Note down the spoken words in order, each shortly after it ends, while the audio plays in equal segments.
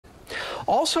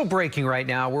Also breaking right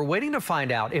now, we're waiting to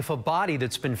find out if a body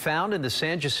that's been found in the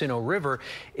San Jacinto River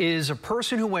is a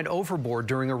person who went overboard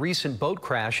during a recent boat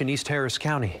crash in East Harris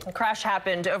County. The crash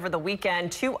happened over the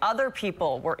weekend. 2 other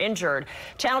people were injured.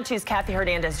 Channel 2's Kathy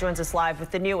Hernandez joins us live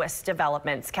with the newest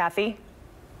developments. Kathy?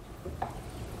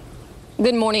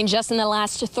 Good morning. Just in the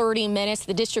last 30 minutes,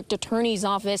 the district attorney's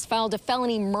office filed a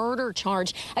felony murder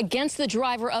charge against the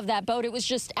driver of that boat. It was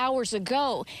just hours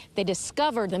ago they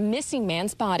discovered the missing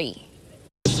man's body.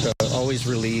 Always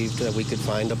relieved that we could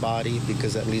find a body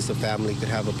because at least the family could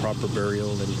have a proper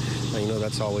burial, and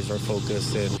that's always our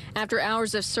focus. And after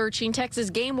hours of searching, Texas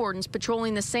game wardens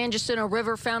patrolling the San Jacinto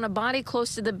River found a body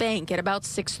close to the bank at about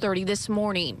 6:30 this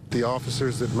morning. The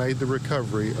officers that made the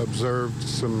recovery observed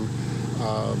some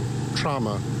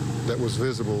trauma that was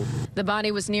visible. The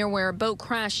body was near where a boat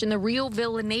crashed in the Rio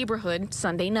Villa neighborhood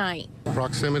Sunday night.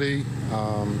 Proximity,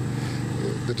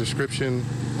 the description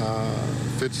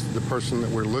fits the person that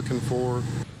we're looking for.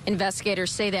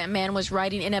 Investigators say that man was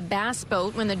riding in a bass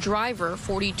boat when the driver,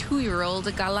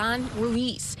 42-year-old Galan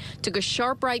Ruiz, took a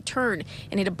sharp right turn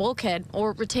and hit a bulkhead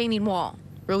or retaining wall.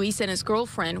 Ruiz and his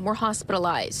girlfriend were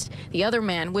hospitalized. The other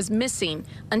man was missing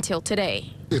until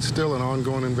today. It's still an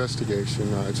ongoing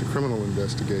investigation. It's a criminal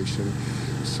investigation.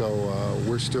 So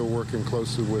we're still working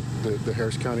closely with the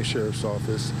Harris County Sheriff's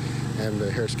Office and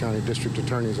the Harris County District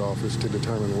Attorney's Office to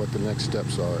determine what the next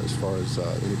steps are as far as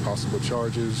any possible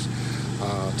charges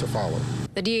to follow.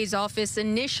 The DA's office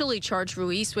initially charged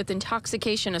Ruiz with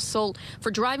intoxication assault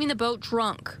for driving the boat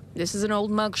drunk. This is an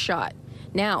old mugshot.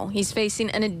 Now he's facing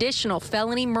an additional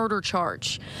felony murder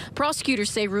charge.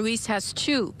 Prosecutors say Ruiz has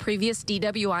 2 previous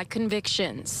DWI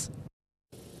convictions.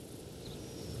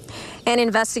 And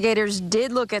investigators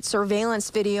did look at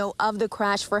surveillance video of the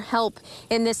crash for help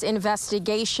in this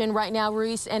investigation. Right now,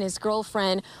 Ruiz and his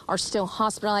girlfriend are still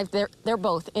hospitalized. They're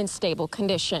both in stable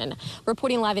condition.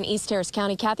 Reporting live in East Harris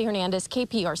County, Kathy Hernandez,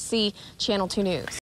 KPRC, Channel 2 News.